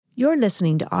You're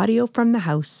listening to audio from the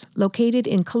house, located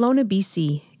in Kelowna,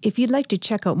 BC. If you'd like to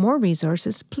check out more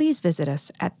resources, please visit us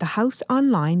at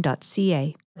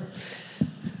thehouseonline.ca.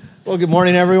 Well, good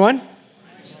morning, everyone.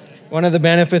 One of the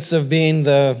benefits of being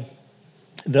the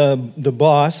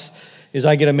boss is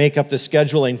I get to make up the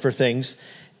scheduling for things.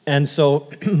 And so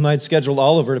I'd scheduled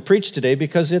Oliver to preach today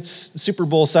because it's Super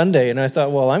Bowl Sunday. And I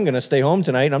thought, well, I'm going to stay home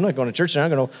tonight. I'm not going to church tonight.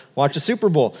 I'm going to watch the Super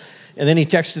Bowl. And then he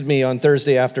texted me on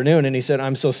Thursday afternoon, and he said,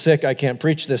 I'm so sick, I can't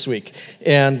preach this week.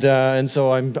 And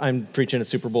so I'm preaching at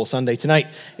Super Bowl Sunday tonight.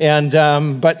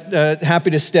 But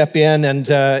happy to step in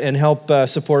and help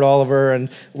support Oliver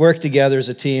and work together as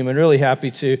a team. And really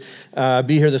happy to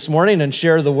be here this morning and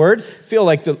share the word. Feel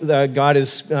like God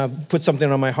has put something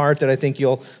on my heart that I think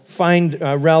you'll find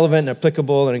relevant and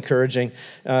applicable and encouraging.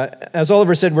 As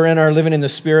Oliver said, we're in our Living in the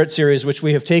Spirit series, which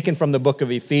we have taken from the book of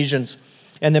Ephesians.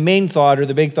 And the main thought, or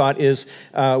the big thought, is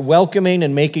welcoming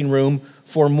and making room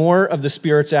for more of the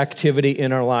Spirit's activity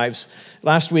in our lives.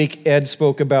 Last week, Ed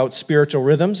spoke about spiritual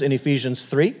rhythms in Ephesians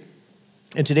 3.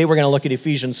 And today we're going to look at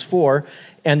Ephesians 4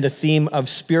 and the theme of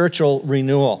spiritual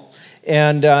renewal.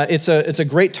 And it's a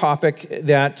great topic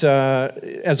that,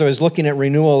 as I was looking at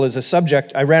renewal as a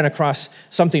subject, I ran across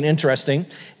something interesting,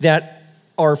 that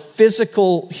our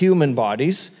physical human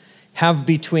bodies have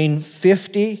between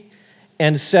 50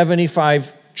 and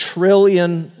 75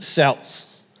 trillion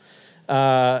cells.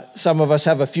 Some of us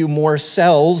have a few more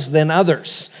cells than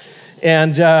others.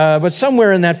 But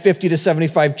somewhere in that 50 to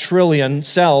 75 trillion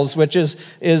cells, which is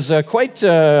quite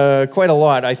a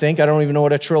lot, I think. I don't even know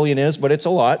what a trillion is, but it's a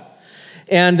lot.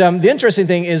 And the interesting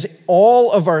thing is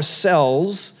all of our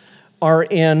cells are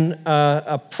in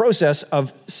a process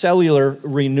of cellular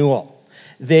renewal.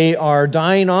 They are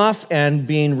dying off and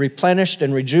being replenished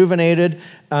and rejuvenated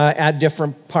at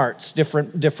different parts,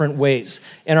 different ways.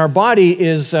 And our body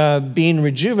is being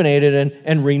rejuvenated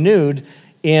and renewed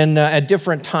at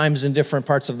different times in different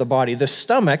parts of the body. The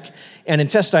stomach and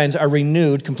intestines are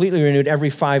completely renewed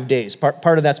every 5 days.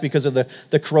 Part of that's because of the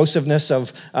corrosiveness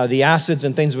of the acids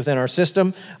and things within our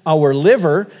system. Our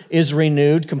liver is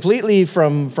renewed completely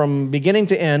from beginning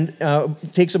to end.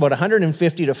 Takes about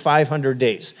 150 to 500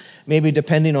 days, maybe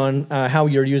depending on how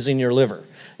you're using your liver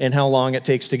and how long it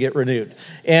takes to get renewed.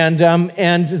 And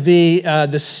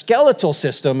the skeletal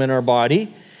system in our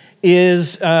body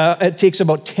it takes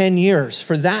about 10 years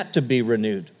for that to be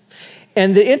renewed.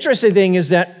 And the interesting thing is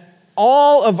that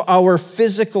all of our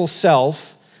physical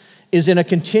self is in a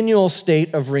continual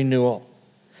state of renewal.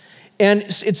 And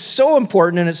it's so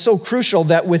important and it's so crucial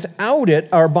that without it,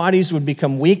 our bodies would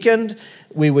become weakened,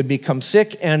 we would become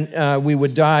sick, and we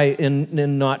would die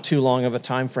in not too long of a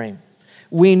time frame.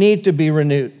 We need to be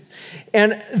renewed.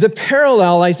 And the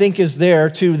parallel, I think, is there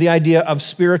to the idea of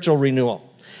spiritual renewal.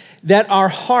 That our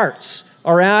hearts,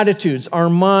 our attitudes, our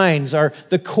minds,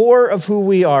 the core of who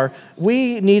we are,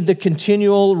 we need the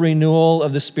continual renewal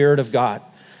of the Spirit of God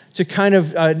to kind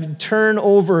of turn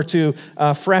over to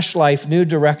fresh life, new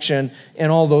direction,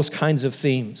 and all those kinds of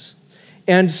themes.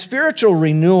 And spiritual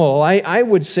renewal, I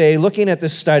would say, looking at the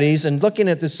studies and looking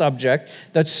at the subject,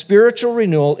 that spiritual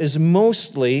renewal is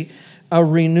mostly a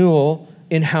renewal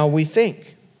in how we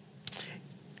think.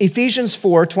 Ephesians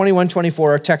 4, 21-24,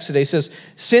 our text today says,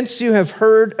 "Since you have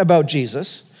heard about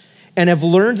Jesus and have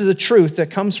learned the truth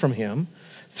that comes from him,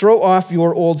 throw off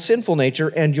your old sinful nature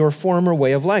and your former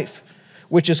way of life,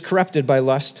 which is corrupted by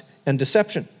lust and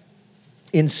deception.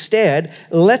 Instead,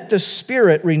 let the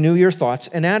Spirit renew your thoughts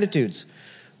and attitudes.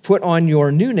 Put on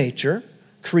your new nature,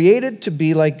 created to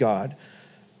be like God,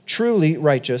 truly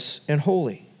righteous and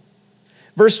holy."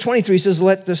 Verse 23 says,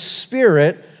 "Let the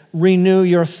Spirit renew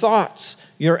your thoughts,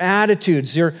 your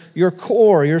attitudes, your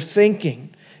core, your thinking."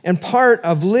 And part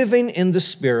of living in the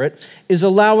Spirit is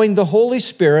allowing the Holy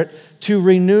Spirit to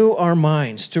renew our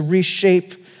minds, to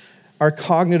reshape our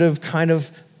cognitive kind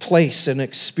of place and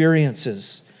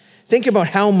experiences. Think about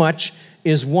how much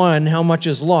is won, how much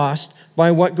is lost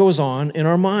by what goes on in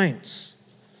our minds.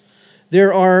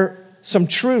 There are some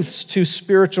truths to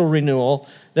spiritual renewal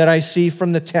that I see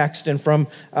from the text and from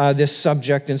this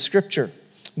subject in Scripture.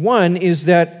 One is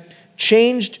that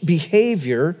changed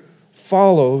behavior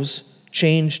follows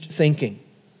changed thinking.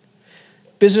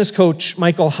 Business coach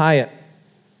Michael Hyatt,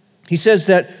 he says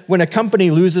that when a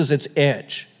company loses its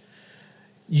edge,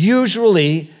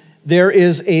 usually there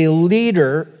is a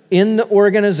leader in the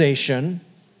organization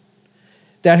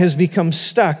that has become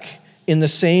stuck in the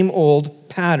same old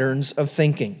patterns of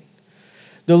thinking.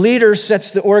 The leader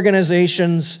sets the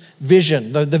organization's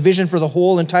vision, the vision for the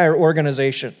whole entire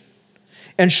organization.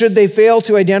 And should they fail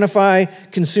to identify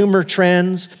consumer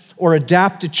trends or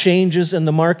adapt to changes in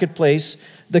the marketplace,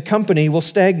 the company will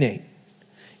stagnate.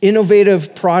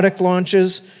 Innovative product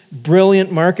launches,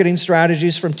 brilliant marketing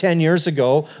strategies from 10 years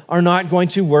ago are not going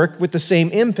to work with the same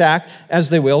impact as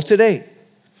they will today.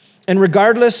 And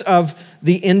regardless of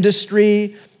the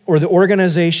industry or the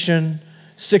organization,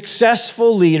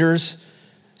 successful leaders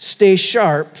stay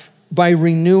sharp by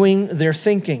renewing their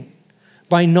thinking,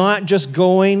 by not just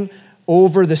going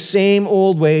over the same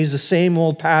old ways, the same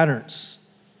old patterns.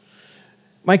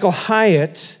 Michael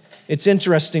Hyatt, it's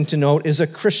interesting to note, is a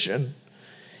Christian,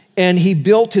 and he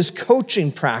built his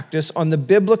coaching practice on the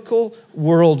biblical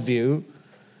worldview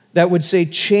that would say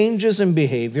changes in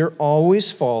behavior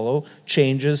always follow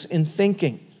changes in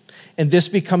thinking. And this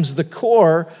becomes the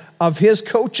core of his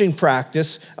coaching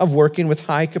practice of working with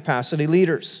high-capacity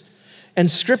leaders. And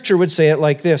Scripture would say it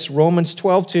like this. Romans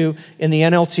 12:2 in the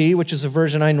NLT, which is a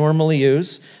version I normally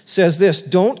use, says this: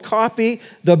 don't copy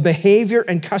the behavior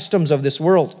and customs of this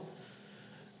world,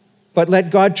 but let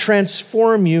God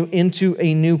transform you into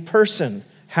a new person.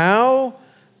 How?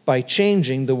 By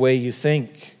changing the way you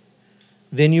think.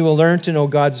 Then you will learn to know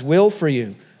God's will for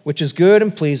you, which is good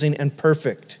and pleasing and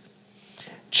perfect.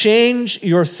 Change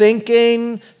your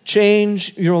thinking,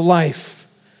 change your life.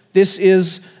 This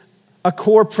is a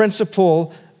core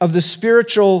principle of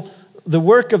the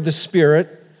work of the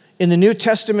Spirit in the New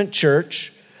Testament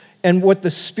church and what the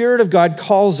Spirit of God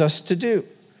calls us to do.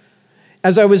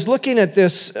 As I was looking at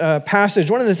this passage,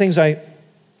 one of the things I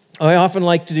often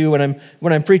like to do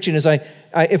when I'm preaching is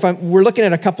we're looking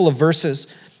at a couple of verses,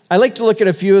 I like to look at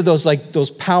a few of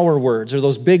those power words or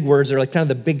those big words that are like kind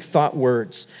of the big thought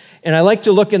words. And I like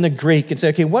to look in the Greek and say,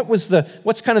 okay,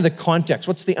 what's kind of the context?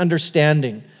 What's the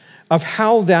understanding of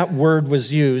how that word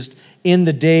was used in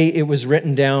the day it was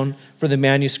written down for the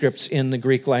manuscripts in the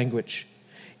Greek language?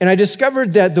 And I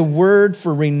discovered that the word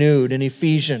for renewed in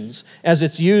Ephesians, as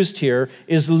it's used here,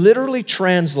 is literally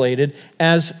translated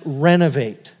as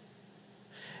renovate.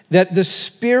 That the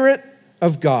Spirit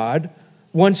of God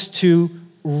wants to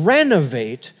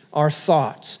renovate our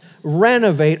thoughts,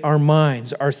 renovate our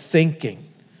minds, our thinking.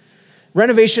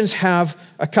 Renovations have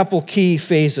a couple key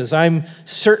phases. I'm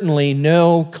certainly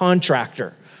no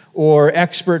contractor or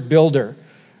expert builder,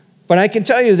 but I can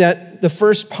tell you that the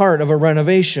first part of a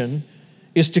renovation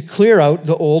is to clear out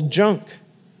the old junk.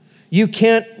 You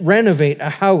can't renovate a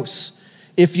house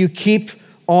if you keep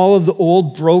all of the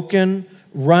old, broken,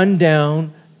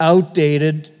 run-down,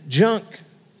 outdated junk.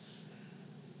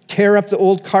 Tear up the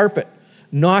old carpet,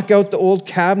 knock out the old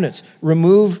cabinets,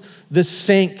 remove the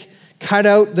sink, cut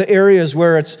out the areas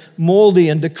where it's moldy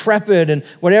and decrepit and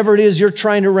whatever it is you're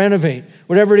trying to renovate,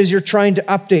 whatever it is you're trying to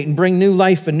update and bring new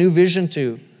life and new vision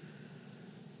to.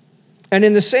 And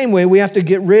in the same way, we have to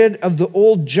get rid of the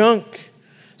old junk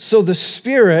so the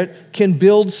Spirit can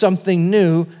build something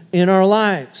new in our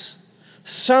lives.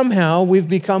 Somehow we've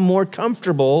become more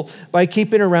comfortable by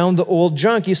keeping around the old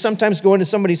junk. You sometimes go into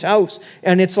somebody's house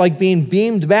and it's like being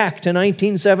beamed back to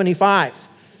 1975.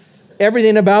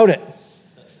 Everything about it.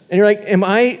 And you're like,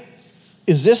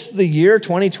 is this the year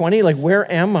 2020? Like, where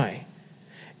am I?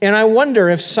 And I wonder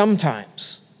if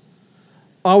sometimes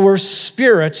our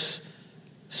spirits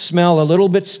smell a little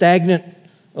bit stagnant,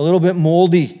 a little bit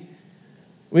moldy.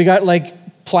 We got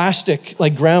like plastic,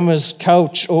 like grandma's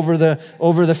couch over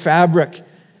the fabric.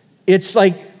 It's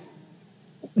like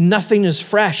nothing is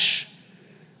fresh.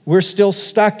 We're still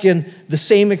stuck in the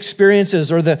same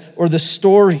experiences or the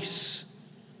stories.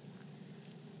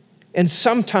 And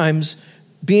sometimes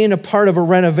being a part of a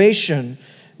renovation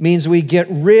means we get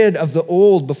rid of the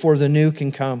old before the new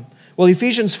can come. Well,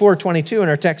 Ephesians 4:22 in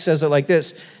our text says it like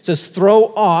this. It says,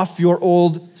 throw off your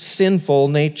old sinful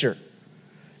nature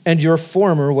and your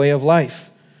former way of life,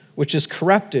 which is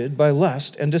corrupted by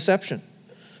lust and deception.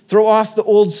 Throw off the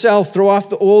old self, throw off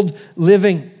the old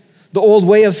living, the old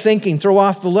way of thinking, throw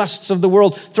off the lusts of the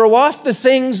world, throw off the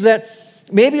things that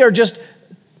maybe are just,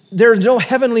 there's no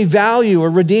heavenly value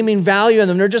or redeeming value in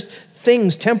them. They're just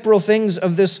things, temporal things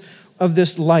of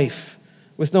this life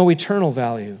with no eternal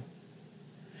value.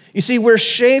 You see, we're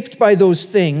shaped by those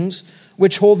things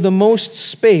which hold the most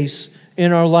space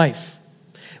in our life.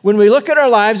 When we look at our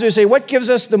lives, we say, what gives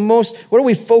us the most, what do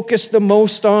we focus the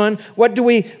most on? What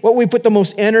we put the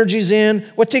most energies in?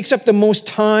 What takes up the most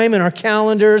time in our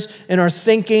calendars, in our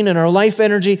thinking, and our life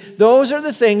energy? Those are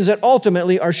the things that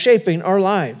ultimately are shaping our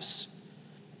lives.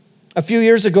 A few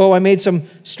years ago, I made some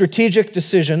strategic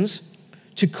decisions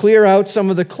to clear out some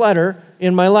of the clutter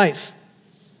in my life.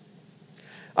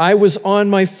 I was on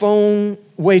my phone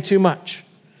way too much,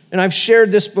 and I've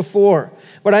shared this before,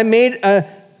 but I made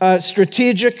a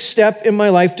strategic step in my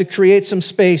life to create some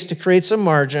space, to create some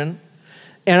margin,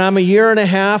 and I'm a year and a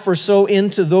half or so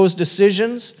into those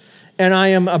decisions, and I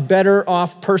am a better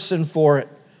off person for it.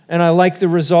 and I like the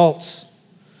results.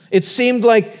 It seemed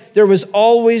like there was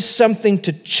always something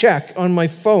to check on my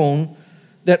phone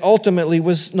that ultimately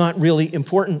was not really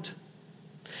important.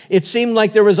 It seemed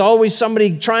like there was always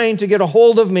somebody trying to get a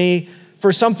hold of me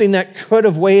for something that could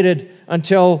have waited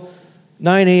until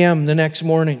 9 a.m. the next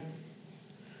morning.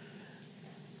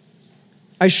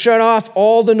 I shut off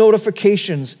all the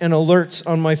notifications and alerts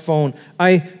on my phone.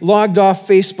 I logged off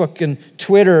Facebook and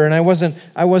Twitter, and I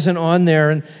wasn't on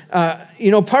there. And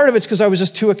part of it's because I was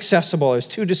just too accessible. I was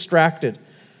too distracted.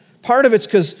 Part of it's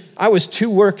because I was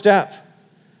too worked up.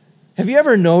 Have you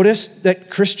ever noticed that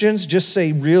Christians just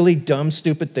say really dumb,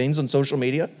 stupid things on social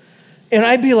media? And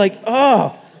I'd be like,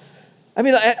 oh.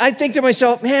 I think to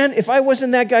myself, man, if I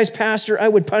wasn't that guy's pastor, I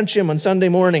would punch him on Sunday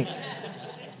morning.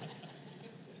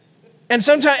 And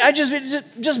sometimes I'd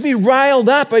just be riled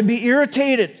up. I'd be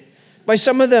irritated by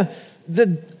some of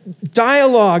the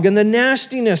dialogue and the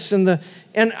nastiness and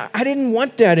I didn't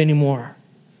want that anymore.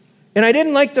 And I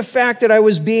didn't like the fact that I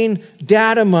was being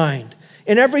data mined.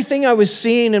 And everything I was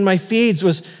seeing in my feeds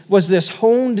was this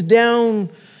honed down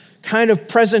kind of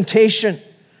presentation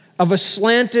of a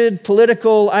slanted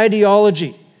political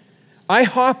ideology. I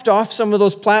hopped off some of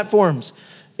those platforms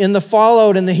in the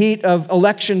fallout and the heat of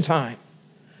election time.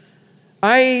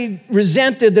 I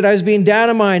resented that I was being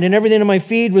data mined and everything in my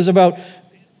feed was about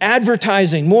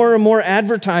advertising, more and more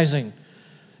advertising,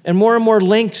 and more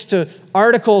links to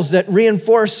articles that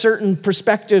reinforce certain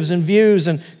perspectives and views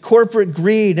and corporate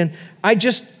greed. And I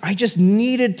just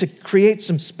needed to create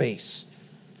some space.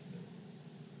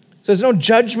 So there's no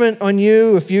judgment on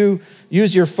you if you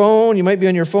use your phone. You might be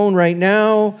on your phone right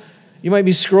now. You might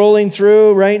be scrolling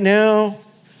through right now.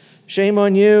 Shame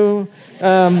on you.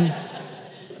 But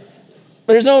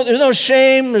there's no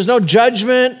shame, there's no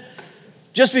judgment.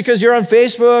 Just because you're on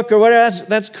Facebook or whatever,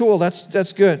 that's cool,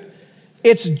 that's good.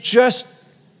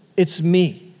 It's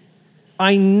me.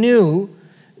 I knew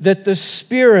that the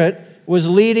Spirit was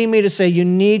leading me to say, you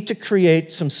need to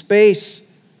create some space.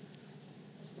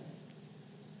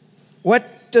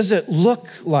 What does it look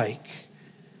like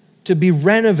to be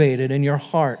renovated in your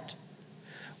heart?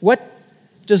 What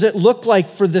does it look like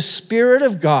for the Spirit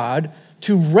of God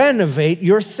to renovate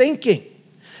your thinking?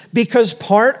 Because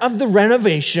part of the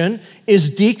renovation is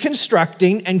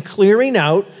deconstructing and clearing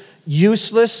out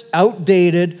useless,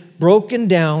 outdated, broken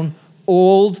down,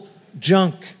 old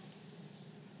junk.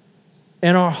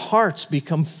 And our hearts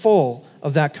become full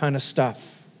of that kind of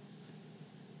stuff.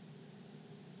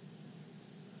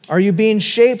 Are you being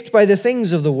shaped by the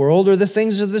things of the world or the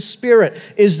things of the Spirit?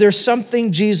 Is there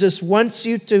something Jesus wants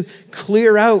you to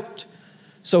clear out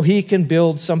so he can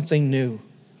build something new?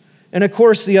 And of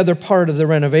course, the other part of the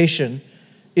renovation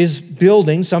is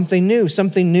building something new.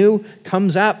 Something new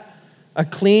comes up, a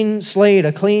clean slate,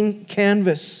 a clean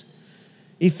canvas.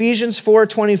 Ephesians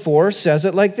 4:24 says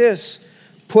it like this: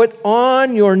 put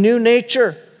on your new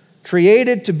nature,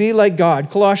 created to be like God.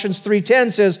 Colossians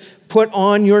 3:10 says, put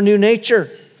on your new nature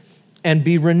and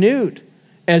be renewed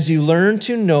as you learn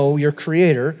to know your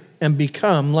Creator and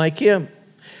become like him.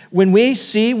 When we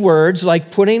see words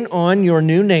like putting on your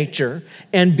new nature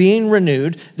and being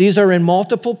renewed, these are in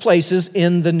multiple places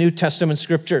in the New Testament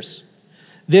scriptures.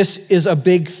 This is a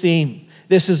big theme.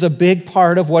 This is a big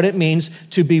part of what it means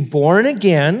to be born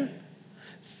again,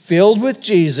 filled with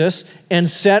Jesus, and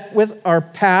set with our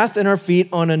path and our feet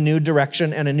on a new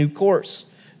direction and a new course,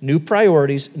 new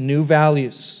priorities, new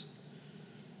values.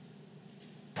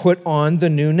 Put on the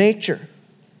new nature.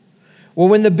 Well,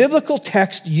 when the biblical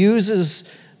text uses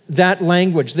that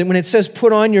language, that when it says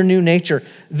put on your new nature,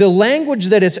 the language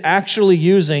that it's actually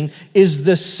using is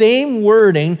the same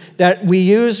wording that we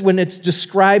use when it's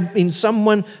describing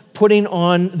someone putting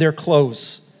on their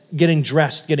clothes, getting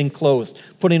dressed, getting clothed,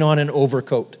 putting on an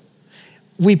overcoat.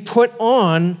 We put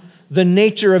on the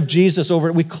nature of Jesus over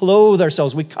it. We clothe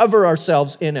ourselves, we cover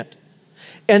ourselves in it.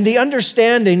 And the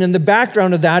understanding and the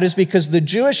background of that is because the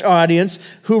Jewish audience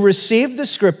who received the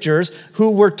scriptures,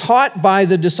 who were taught by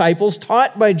the disciples,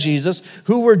 taught by Jesus,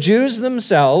 who were Jews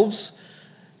themselves,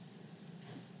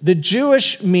 the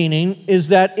Jewish meaning is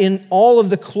that in all of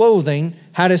the clothing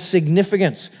had a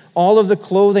significance. All of the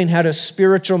clothing had a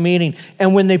spiritual meaning.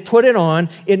 And when they put it on,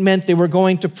 it meant they were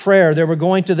going to prayer, they were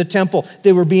going to the temple,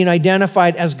 they were being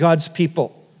identified as God's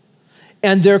people.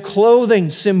 And their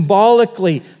clothing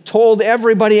symbolically told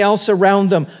everybody else around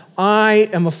them,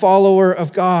 I am a follower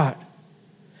of God.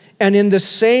 And in the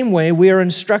same way, we are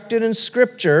instructed in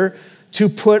Scripture to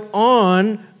put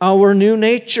on our new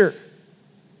nature.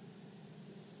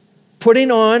 Putting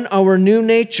on our new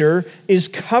nature is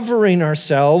covering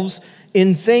ourselves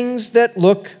in things that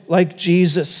look like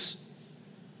Jesus.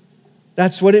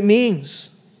 That's what it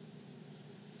means.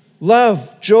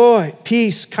 love, joy,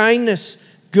 peace, kindness,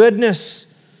 goodness,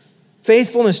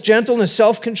 faithfulness, gentleness,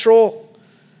 self-control.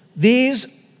 These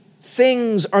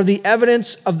things are the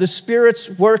evidence of the Spirit's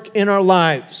work in our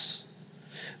lives.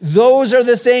 Those are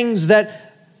the things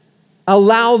that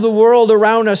allow the world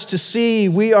around us to see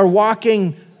we are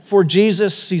walking for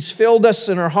Jesus. He's filled us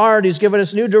in our heart. He's given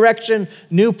us new direction,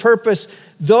 new purpose.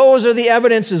 Those are the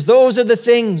evidences. Those are the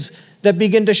things that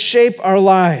begin to shape our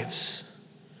lives.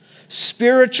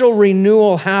 Spiritual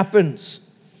renewal happens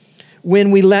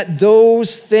when we let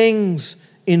those things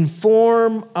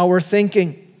inform our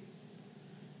thinking.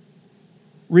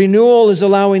 Renewal is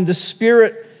allowing the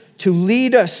Spirit to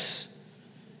lead us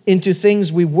into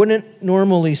things we wouldn't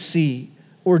normally see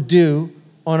or do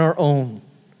on our own.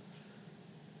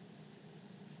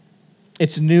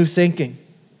 It's new thinking.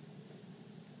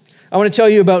 I want to tell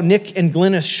you about Nick and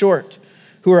Glynis Short,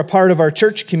 who are a part of our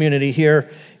church community here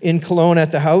in Kelowna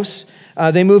at the house.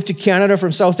 They moved to Canada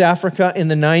from South Africa in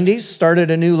the 90s, started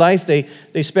a new life. They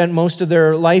spent most of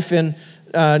their life in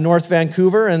North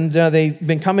Vancouver, and they've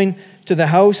been coming to the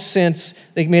house since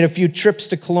they made a few trips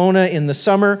to Kelowna in the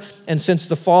summer, and since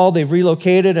the fall they've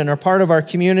relocated and are part of our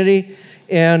community.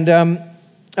 And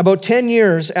about 10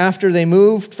 years after they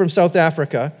moved from South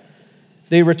Africa,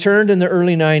 they returned in the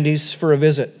early 90s for a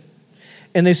visit.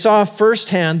 And they saw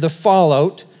firsthand the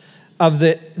fallout of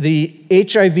the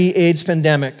HIV/AIDS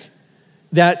pandemic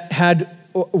that had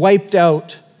wiped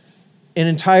out an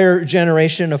entire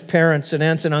generation of parents and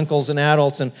aunts and uncles and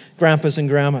adults and grandpas and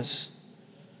grandmas.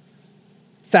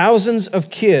 Thousands of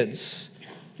kids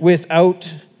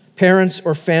without parents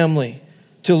or family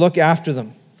to look after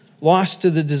them, lost to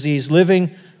the disease,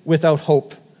 living without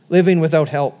hope, living without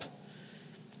help.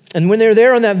 And when they were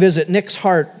there on that visit, Nick's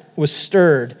heart was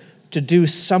stirred to do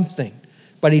something,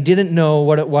 but he didn't know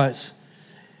what it was.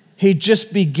 He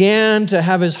just began to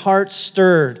have his heart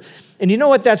stirred. And you know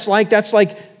what that's like? That's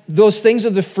like those things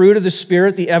of the fruit of the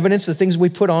Spirit, the evidence, the things we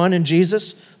put on in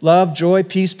Jesus: love, joy,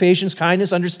 peace, patience,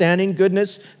 kindness, understanding,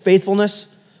 goodness, faithfulness,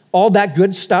 all that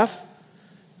good stuff.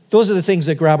 Those are the things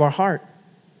that grab our heart.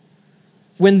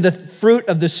 When the fruit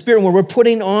of the Spirit, when we're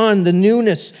putting on the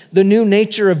newness, the new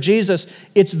nature of Jesus,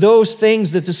 it's those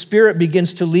things that the Spirit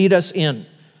begins to lead us in.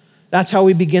 That's how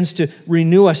he begins to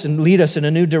renew us and lead us in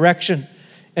a new direction.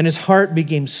 And his heart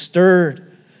became stirred.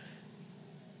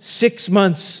 6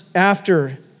 months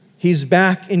after he's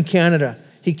back in Canada,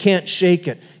 he can't shake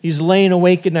it. He's laying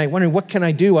awake at night, wondering, what can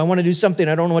I do? I want to do something.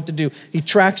 I don't know what to do. He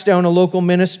tracks down a local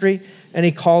ministry, and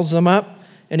he calls them up,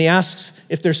 and he asks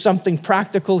if there's something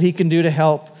practical he can do to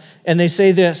help. And they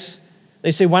say this.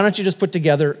 They say, why don't you just put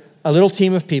together a little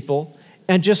team of people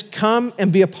and just come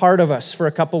and be a part of us for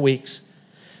a couple weeks.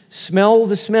 Smell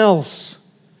the smells,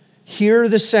 hear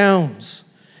the sounds,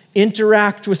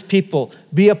 interact with people,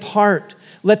 be a part.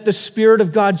 Let the Spirit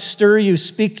of God stir you,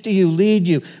 speak to you, lead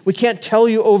you. We can't tell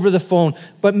you over the phone,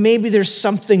 but maybe there's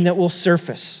something that will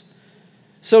surface.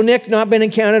 So Nick, not been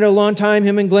in Canada a long time,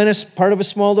 him and Glynis, part of a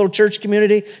small little church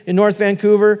community in North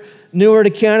Vancouver, newer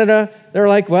to Canada. They're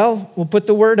like, well, we'll put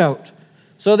the word out.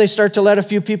 So they start to let a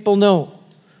few people know.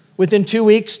 Within 2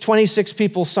 weeks, 26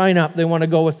 people sign up. They want to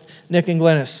go with Nick and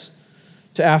Glynis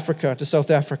to Africa, to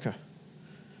South Africa.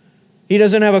 He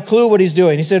doesn't have a clue what he's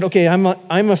doing. He said, okay, I'm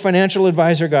a financial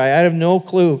advisor guy. I have no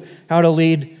clue how to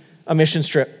lead a missions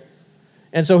trip.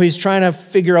 And so he's trying to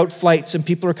figure out flights, and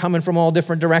people are coming from all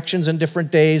different directions and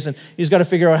different days, and he's got to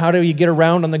figure out how do you get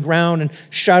around on the ground, and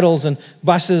shuttles and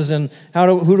buses, and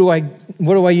what do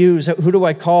I use, who do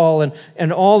I call,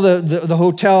 and all the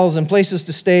hotels and places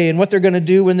to stay, and what they're going to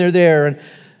do when they're there, and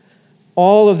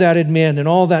all of that admin and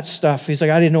all that stuff. He's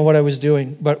like, I didn't know what I was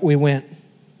doing, but we went.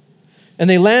 And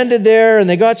they landed there, and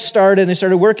they got started, and they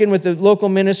started working with the local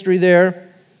ministry there.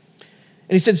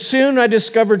 And he said, soon I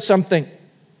discovered something,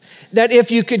 that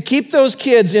if you could keep those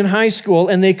kids in high school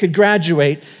and they could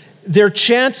graduate, their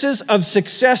chances of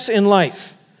success in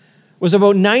life was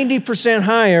about 90%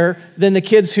 higher than the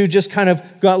kids who just kind of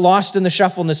got lost in the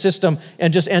shuffle in the system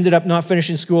and just ended up not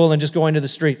finishing school and just going to the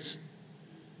streets.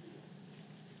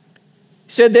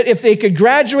 He said that if they could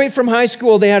graduate from high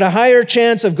school, they had a higher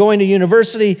chance of going to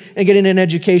university and getting an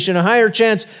education, a higher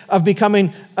chance of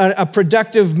becoming a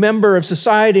productive member of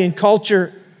society and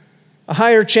culture, a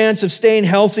higher chance of staying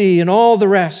healthy and all the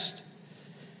rest.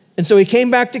 And so he came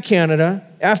back to Canada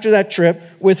after that trip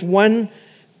with one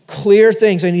clear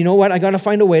thing, saying, you know what, I got to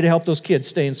find a way to help those kids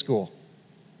stay in school.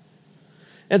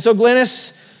 And so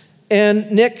Glynis and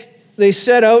Nick, they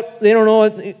set out. They don't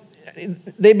know,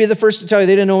 they'd be the first to tell you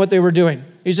they didn't know what they were doing.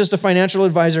 He's just a financial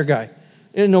advisor guy.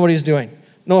 He didn't know what he's doing.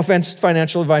 No offense,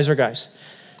 financial advisor guys.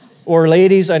 Or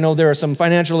ladies, I know there are some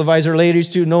financial advisor ladies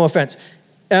too, no offense.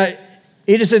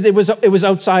 He just said it was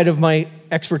outside of my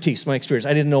expertise, my experience.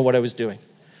 I didn't know what I was doing.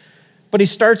 But he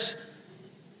starts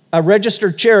a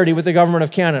registered charity with the government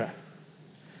of Canada.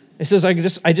 He says,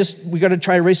 we got to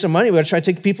try to raise some money. We got to try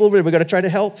to take people over there. We got to try to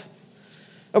help.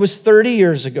 That was 30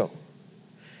 years ago.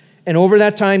 And over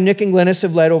that time, Nick and Glennis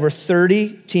have led over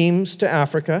 30 teams to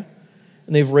Africa,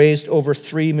 and they've raised over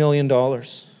 $3 million.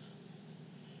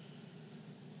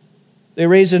 They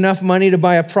raised enough money to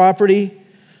buy a property,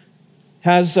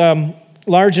 has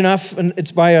large enough, and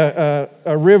it's by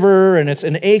a river, and it's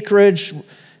an acreage.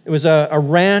 It was a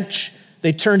ranch.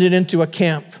 They turned it into a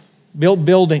camp, built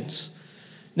buildings.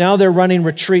 Now they're running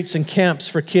retreats and camps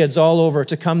for kids all over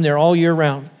to come there all year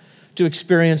round to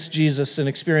experience Jesus and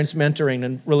experience mentoring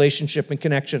and relationship and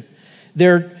connection.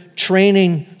 They're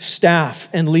training staff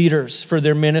and leaders for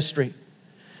their ministry.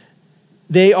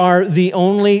 They are the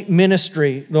only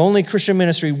ministry, the only Christian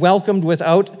ministry welcomed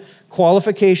without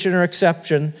qualification or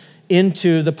exception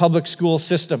into the public school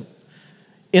system.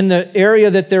 In the area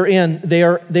that they're in,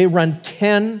 they run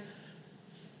 10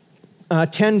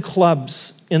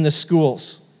 clubs in the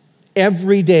schools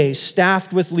every day,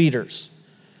 staffed with leaders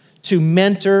to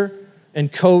mentor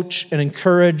and coach and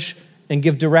encourage and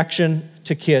give direction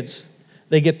to kids.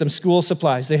 They get them school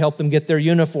supplies. They help them get their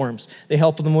uniforms. They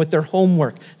help them with their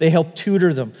homework. They help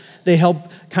tutor them. They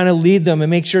help kind of lead them and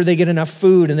make sure they get enough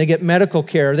food and they get medical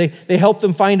care. They help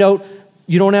them find out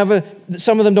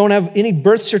some of them don't have any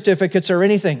birth certificates or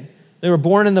anything. They were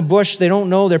born in the bush. They don't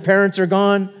know. Their parents are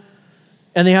gone.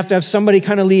 And they have to have somebody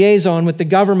kind of liaison with the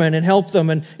government and help them.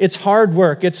 And it's hard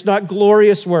work. It's not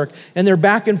glorious work. And they're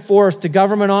back and forth to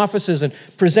government offices and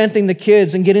presenting the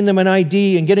kids and getting them an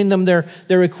ID and getting them their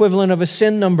equivalent of a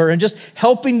SIN number and just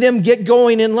helping them get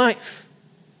going in life.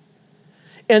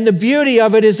 And the beauty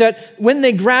of it is that when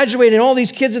they graduate and all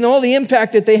these kids and all the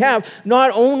impact that they have,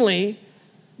 not only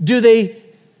do they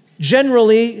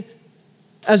generally,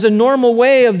 as a normal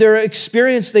way of their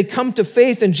experience, they come to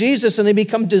faith in Jesus and they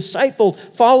become discipled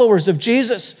followers of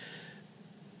Jesus.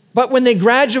 But when they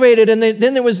graduated, and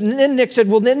then Nick said,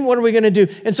 well, then what are we going to do?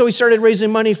 And so he started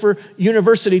raising money for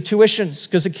university tuitions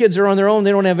because the kids are on their own. They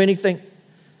don't have anything.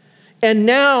 And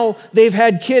now they've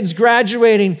had kids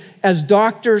graduating as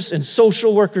doctors and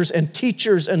social workers and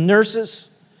teachers and nurses.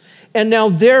 And now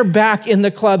they're back in the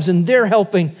clubs and they're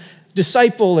helping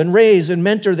disciple and raise and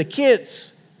mentor the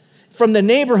kids from the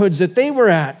neighborhoods that they were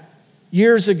at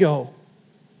years ago.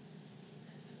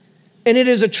 And it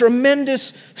is a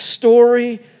tremendous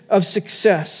story of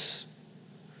success.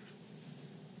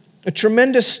 A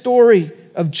tremendous story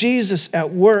of Jesus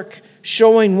at work,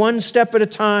 showing one step at a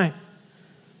time.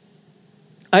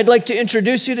 I'd like to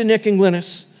introduce you to Nick and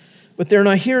Glennis, but they're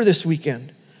not here this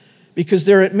weekend because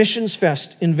they're at Missions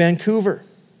Fest in Vancouver.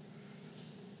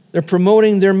 They're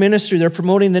promoting their ministry. They're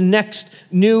promoting the next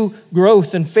new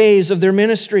growth and phase of their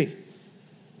ministry.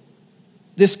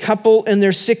 This couple in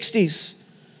their 60s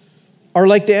are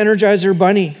like the Energizer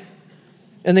Bunny,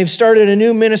 and they've started a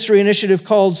new ministry initiative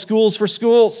called Schools for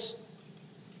Schools.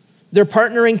 They're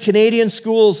partnering Canadian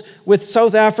schools with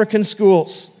South African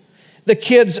schools. The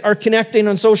kids are connecting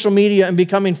on social media and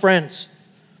becoming friends.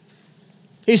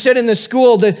 He said in the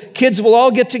school, the kids will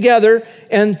all get together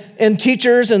and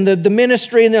teachers and the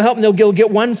ministry, and they'll help, and they'll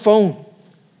get one phone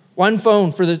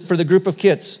for the group of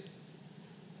kids.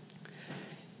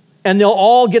 And they'll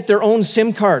all get their own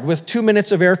SIM card with 2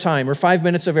 minutes of airtime or 5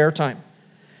 minutes of airtime.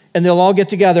 And they'll all get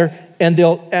together and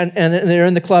they're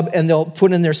in the club and they'll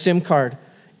put in their SIM card.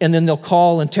 And then they'll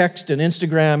call and text and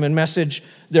Instagram and message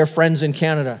their friends in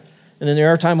Canada. And then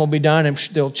their airtime will be done and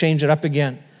they'll change it up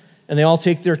again. And they all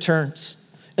take their turns.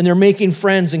 And they're making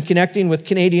friends and connecting with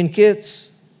Canadian kids.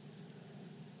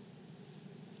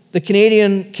 The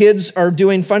Canadian kids are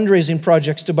doing fundraising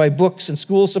projects to buy books and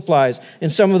school supplies. And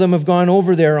some of them have gone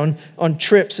over there on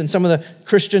trips. And some of the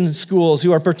Christian schools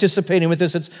who are participating with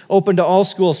this, it's open to all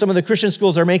schools. Some of the Christian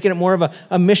schools are making it more of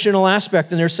a missional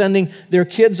aspect. And they're sending their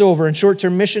kids over in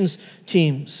short-term missions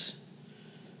teams.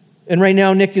 And right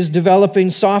now, Nick is developing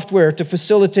software to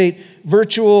facilitate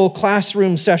virtual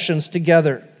classroom sessions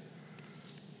together.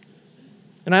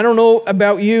 And I don't know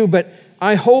about you, but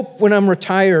I hope when I'm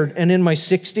retired and in my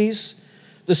 60s,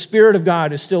 the Spirit of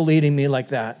God is still leading me like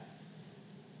that.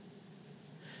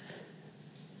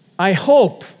 I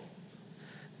hope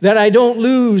that I don't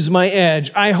lose my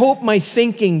edge. I hope my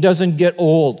thinking doesn't get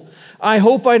old. I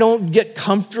hope I don't get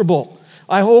comfortable.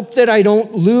 I hope that I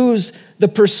don't lose the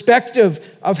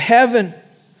perspective of heaven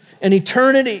and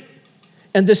eternity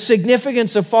and the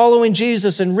significance of following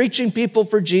Jesus and reaching people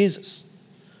for Jesus.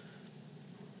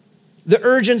 The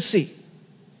urgency,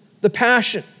 the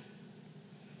passion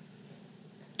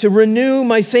to renew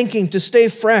my thinking, to stay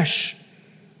fresh,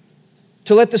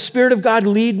 to let the Spirit of God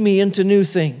lead me into new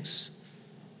things.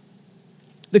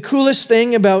 The coolest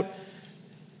thing about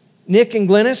Nick and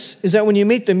Glynis is that when you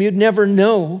meet them, you'd never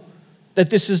know that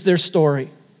this is their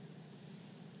story.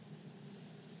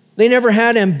 They never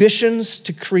had ambitions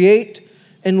to create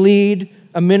and lead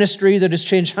a ministry that has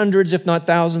changed hundreds, if not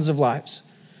thousands, of lives.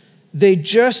 They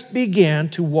just began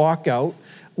to walk out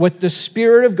what the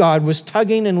Spirit of God was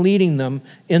tugging and leading them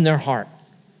in their heart.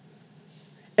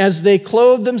 As they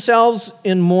clothed themselves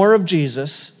in more of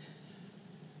Jesus,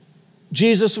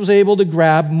 Jesus was able to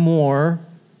grab more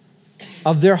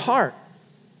of their heart.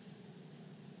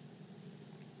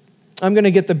 I'm going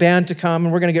to get the band to come,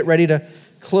 and we're going to get ready to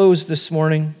close this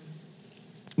morning.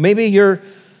 Maybe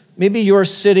you're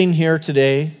sitting here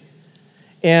today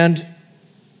and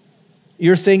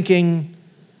you're thinking,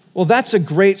 well, that's a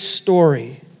great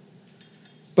story,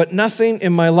 but nothing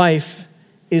in my life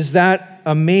is that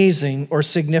amazing or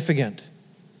significant.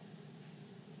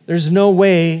 There's no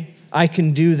way I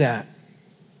can do that.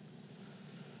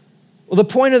 Well, the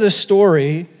point of the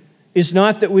story is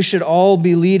not that we should all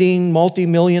be leading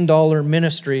multi-million-dollar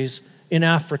ministries in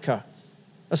Africa.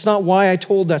 That's not why I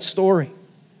told that story.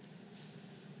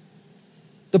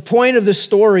 The point of the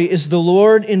story is the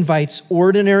Lord invites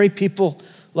ordinary people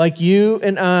like you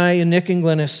and I and Nick and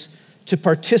Glynis to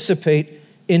participate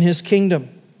in His kingdom.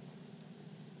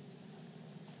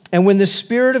 And when the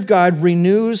Spirit of God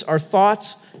renews our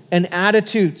thoughts and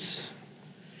attitudes,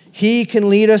 He can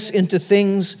lead us into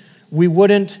things we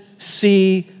wouldn't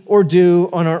see or do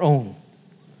on our own.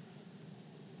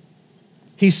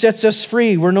 He sets us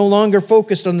free. We're no longer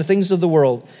focused on the things of the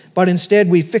world, but instead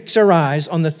we fix our eyes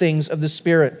on the things of the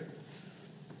Spirit.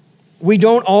 We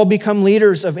don't all become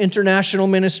leaders of international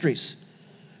ministries,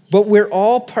 but we're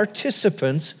all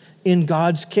participants in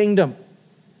God's kingdom.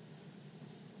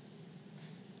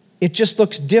 It just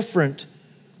looks different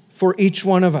for each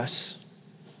one of us.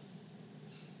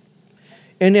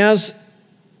 And as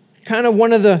kind of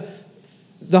one of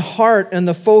the heart and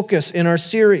the focus in our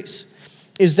series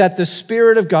is that the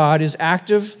Spirit of God is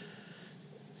active,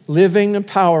 living, and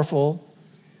powerful,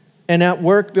 and at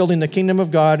work building the kingdom of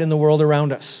God in the world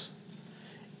around us.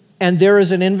 And there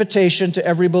is an invitation to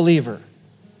every believer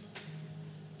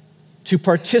to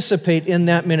participate in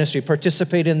that ministry,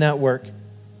 participate in that work.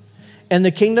 And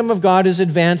the kingdom of God is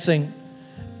advancing,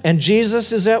 and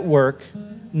Jesus is at work,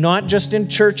 not just in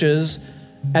churches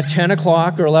at 10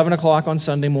 o'clock or 11 o'clock on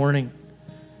Sunday morning,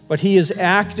 but He is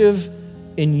active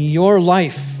in your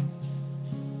life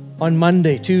on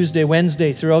Monday, Tuesday,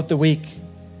 Wednesday, throughout the week.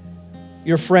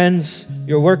 Your friends,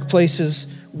 your workplaces,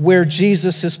 where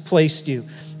Jesus has placed you.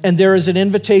 And there is an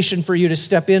invitation for you to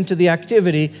step into the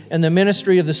activity and the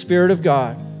ministry of the Spirit of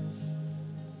God.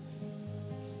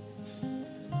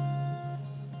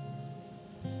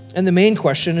 And the main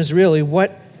question is really,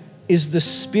 what is the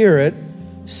Spirit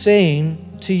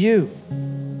saying to you?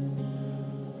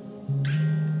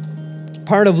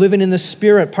 Part of living in the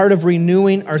Spirit, part of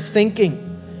renewing our thinking,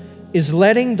 is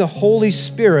letting the Holy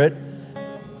Spirit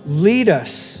lead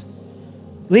us.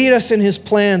 Lead us in His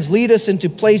plans, lead us into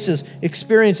places,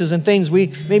 experiences, and things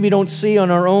we maybe don't see on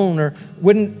our own or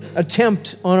wouldn't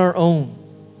attempt on our own.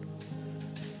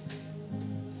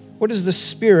 What is the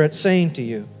Spirit saying to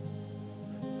you?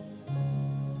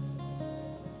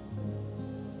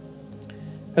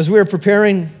 As we were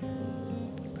preparing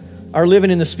our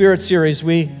Living in the Spirit series,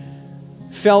 we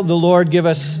felt the Lord give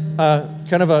us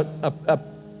kind of a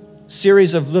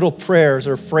series of little prayers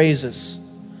or phrases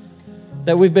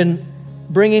that we've been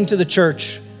bringing to the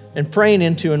church and praying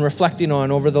into and reflecting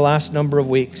on over the last number of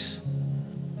weeks.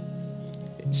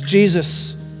 It's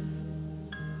Jesus.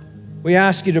 We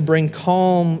ask you to bring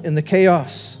calm in the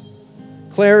chaos,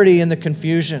 clarity in the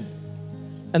confusion,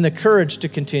 and the courage to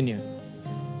continue.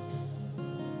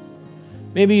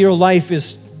 Maybe your life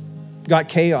has got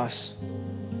chaos.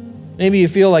 Maybe you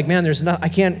feel like, man, I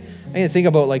can't think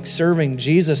about like serving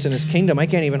Jesus in His kingdom. I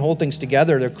can't even hold things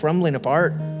together. They're crumbling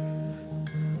apart.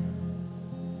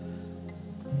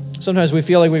 Sometimes we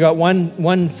feel like we got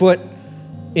one foot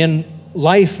in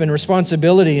life and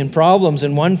responsibility and problems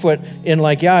and one foot in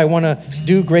like, I want to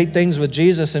do great things with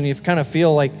Jesus, and you kind of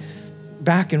feel like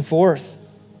back and forth.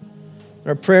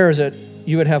 Our prayer is that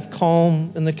you would have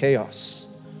calm in the chaos.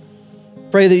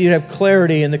 Pray that you'd have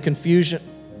clarity in the confusion,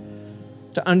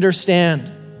 to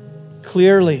understand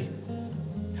clearly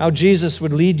how Jesus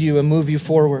would lead you and move you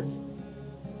forward.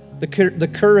 The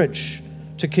courage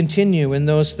to continue in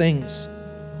those things.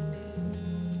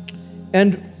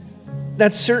 And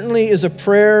that certainly is a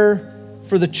prayer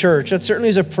for the church. That certainly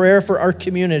is a prayer for our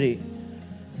community.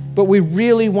 But we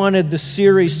really wanted the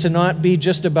series to not be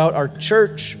just about our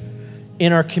church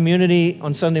in our community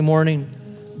on Sunday morning,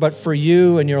 but for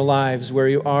you and your lives where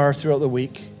you are throughout the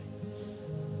week.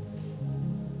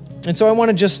 And so I want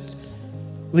to just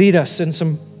lead us in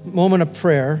some moment of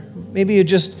prayer. Maybe you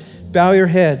just bow your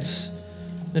heads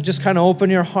and just kind of open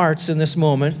your hearts in this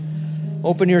moment.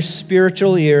 Open your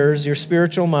spiritual ears, your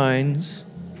spiritual minds,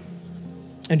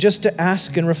 and just to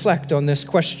ask and reflect on this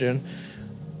question.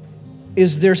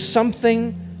 Is there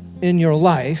something in your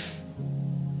life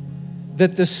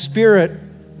that the Spirit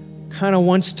kind of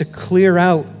wants to clear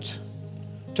out,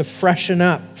 to freshen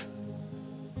up?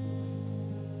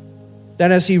 That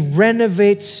as He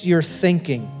renovates your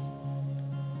thinking,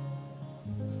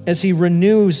 as He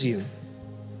renews you,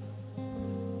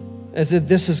 as if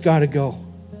this has got to go.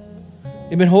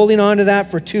 You've been holding on to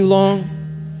that for too long.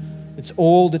 It's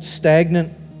old, it's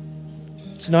stagnant.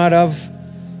 It's not of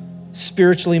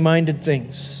spiritually minded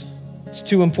things. It's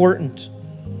too important.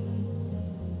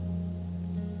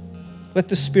 Let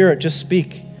the Spirit just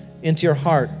speak into your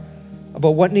heart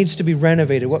about what needs to be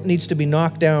renovated, what needs to be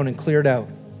knocked down and cleared out.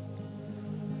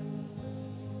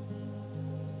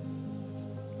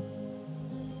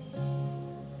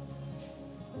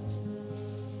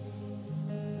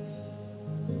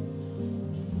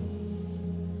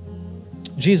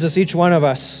 Jesus, each one of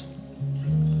us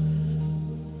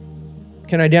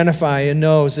can identify and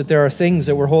knows that there are things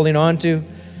that we're holding on to,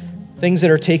 things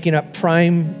that are taking up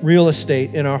prime real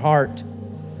estate in our heart,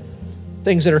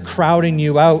 things that are crowding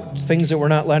you out, things that we're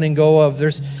not letting go of.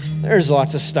 There's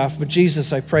lots of stuff, but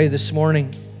Jesus, I pray this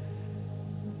morning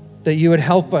that you would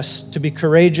help us to be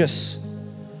courageous,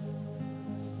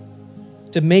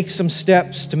 to make some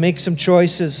steps, to make some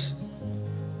choices,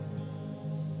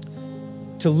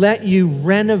 to let you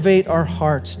renovate our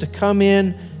hearts, to come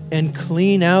in and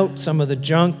clean out some of the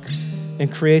junk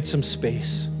and create some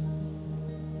space.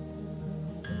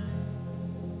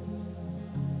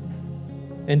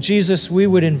 And Jesus, we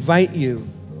would invite you,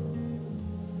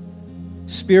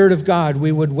 Spirit of God,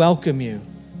 we would welcome you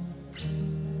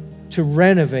to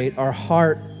renovate our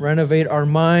heart, renovate our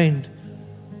mind,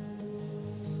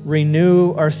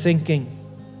 renew our thinking.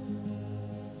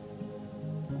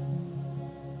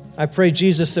 I pray,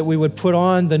 Jesus, that we would put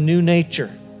on the new nature.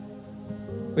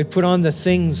 We'd put on the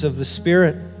things of the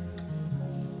Spirit.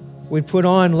 We'd put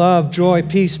on love, joy,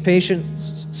 peace,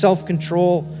 patience,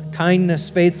 self-control, kindness,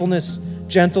 faithfulness,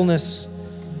 gentleness,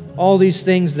 all these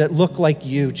things that look like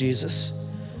you, Jesus.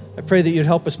 I pray that you'd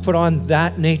help us put on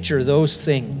that nature, those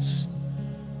things,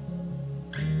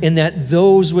 and that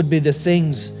those would be the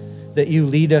things that you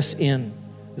lead us in.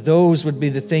 Those would be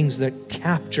the things that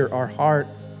capture our heart,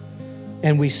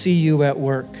 and we see you at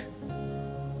work.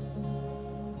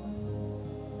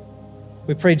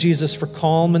 We pray, Jesus, for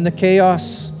calm in the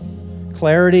chaos,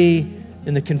 clarity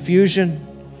in the confusion,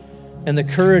 and the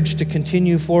courage to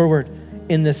continue forward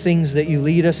in the things that you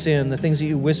lead us in, the things that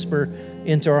you whisper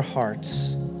into our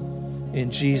hearts. In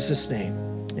Jesus'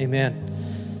 name, amen.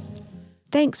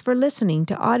 Thanks for listening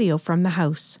to audio from the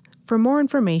house. For more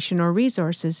information or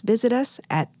resources, visit us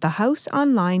at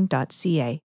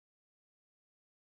thehouseonline.ca.